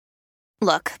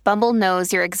Look, Bumble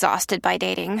knows you're exhausted by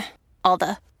dating. All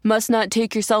the, must not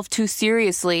take yourself too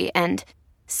seriously, and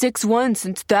 6'1"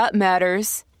 since that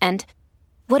matters. And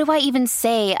what do I even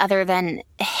say other than,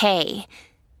 hey?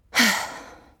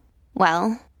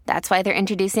 Well, that's why they're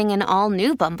introducing an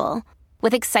all-new Bumble,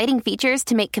 with exciting features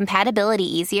to make compatibility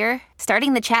easier,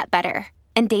 starting the chat better,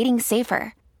 and dating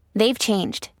safer. They've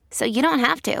changed, so you don't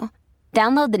have to.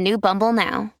 Download the new Bumble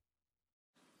now.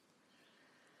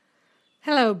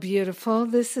 Hello, beautiful.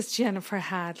 This is Jennifer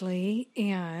Hadley,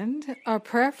 and our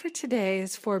prayer for today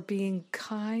is for being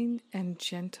kind and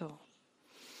gentle.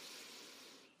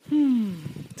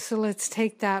 So let's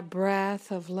take that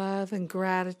breath of love and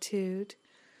gratitude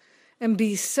and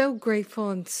be so grateful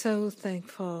and so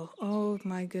thankful. Oh,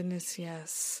 my goodness,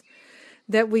 yes.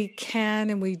 That we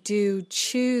can and we do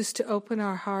choose to open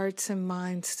our hearts and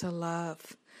minds to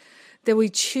love. That we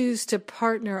choose to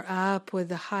partner up with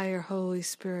the higher Holy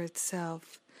Spirit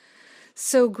self.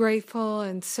 So grateful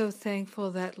and so thankful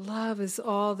that love is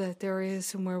all that there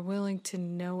is, and we're willing to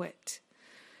know it,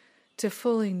 to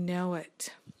fully know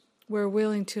it. We're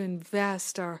willing to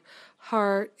invest our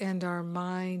heart and our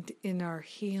mind in our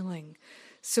healing.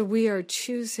 So we are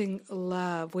choosing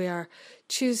love. We are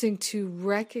choosing to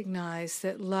recognize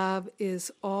that love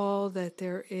is all that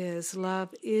there is.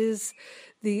 Love is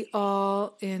the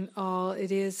all in all.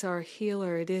 It is our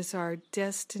healer. It is our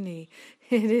destiny.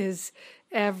 It is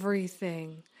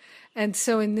everything. And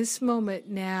so in this moment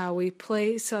now, we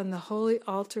place on the holy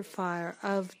altar fire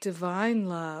of divine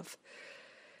love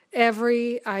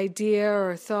every idea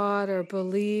or thought or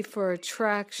belief or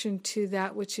attraction to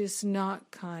that which is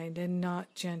not kind and not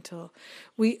gentle.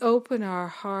 We open our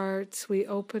hearts, we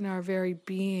open our very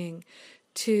being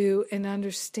to an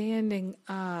understanding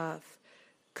of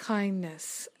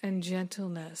kindness and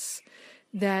gentleness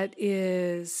that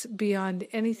is beyond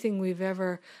anything we've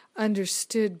ever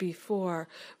understood before.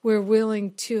 We're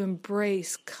willing to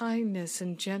embrace kindness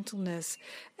and gentleness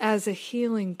as a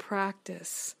healing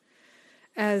practice.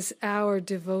 As our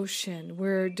devotion,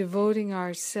 we're devoting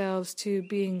ourselves to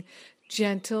being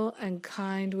gentle and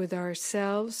kind with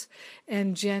ourselves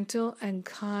and gentle and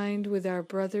kind with our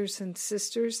brothers and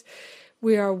sisters.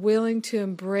 We are willing to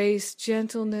embrace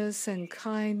gentleness and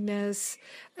kindness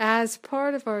as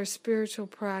part of our spiritual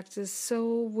practice,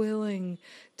 so willing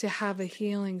to have a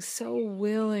healing, so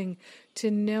willing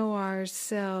to know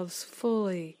ourselves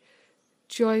fully,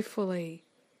 joyfully,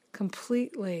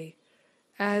 completely,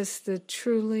 as the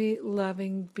truly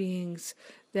loving beings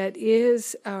that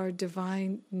is our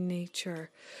divine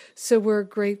nature. So we're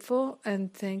grateful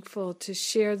and thankful to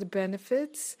share the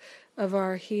benefits of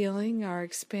our healing, our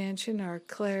expansion, our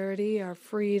clarity, our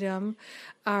freedom,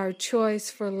 our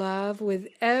choice for love with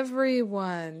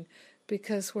everyone,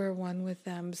 because we're one with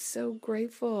them. So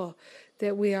grateful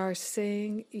that we are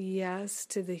saying yes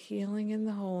to the healing and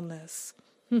the wholeness.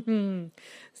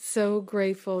 So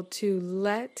grateful to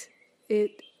let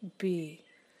it be.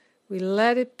 We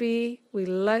let it be. We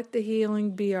let the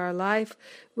healing be our life.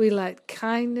 We let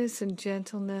kindness and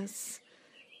gentleness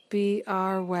be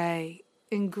our way.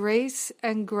 In grace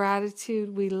and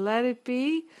gratitude, we let it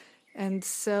be, and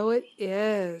so it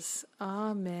is.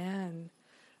 Amen.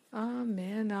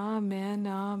 Amen, amen,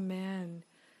 amen.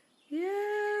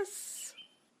 Yes.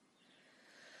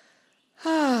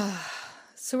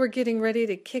 So we're getting ready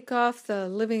to kick off the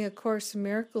Living A Course in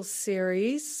Miracles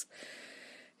series.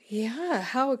 Yeah,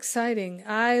 how exciting.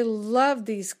 I love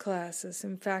these classes.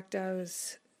 In fact, I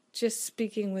was just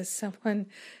speaking with someone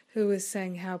who was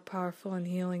saying how powerful and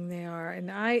healing they are,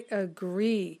 and I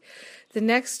agree. The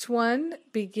next one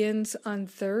begins on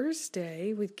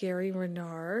Thursday with Gary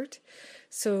Renard.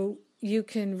 So you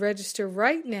can register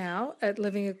right now at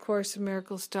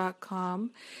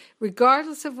livingacourseofmiracles.com.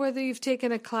 Regardless of whether you've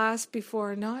taken a class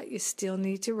before or not, you still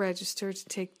need to register to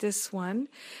take this one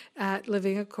at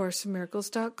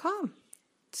livingacourseofmiracles.com.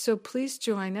 So please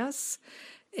join us,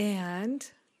 and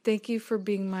thank you for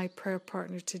being my prayer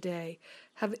partner today.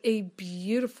 Have a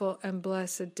beautiful and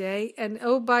blessed day. And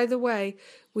oh, by the way,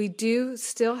 we do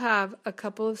still have a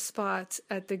couple of spots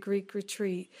at the Greek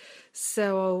retreat.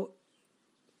 So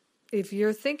if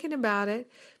you're thinking about it,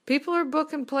 people are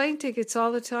booking plane tickets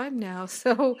all the time now.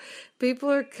 So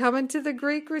people are coming to the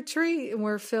Greek retreat, and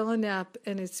we're filling up,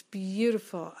 and it's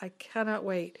beautiful. I cannot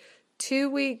wait.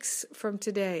 2 weeks from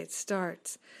today it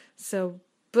starts. So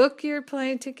book your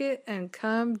plane ticket and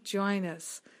come join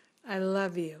us. I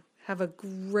love you. Have a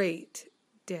great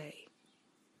day.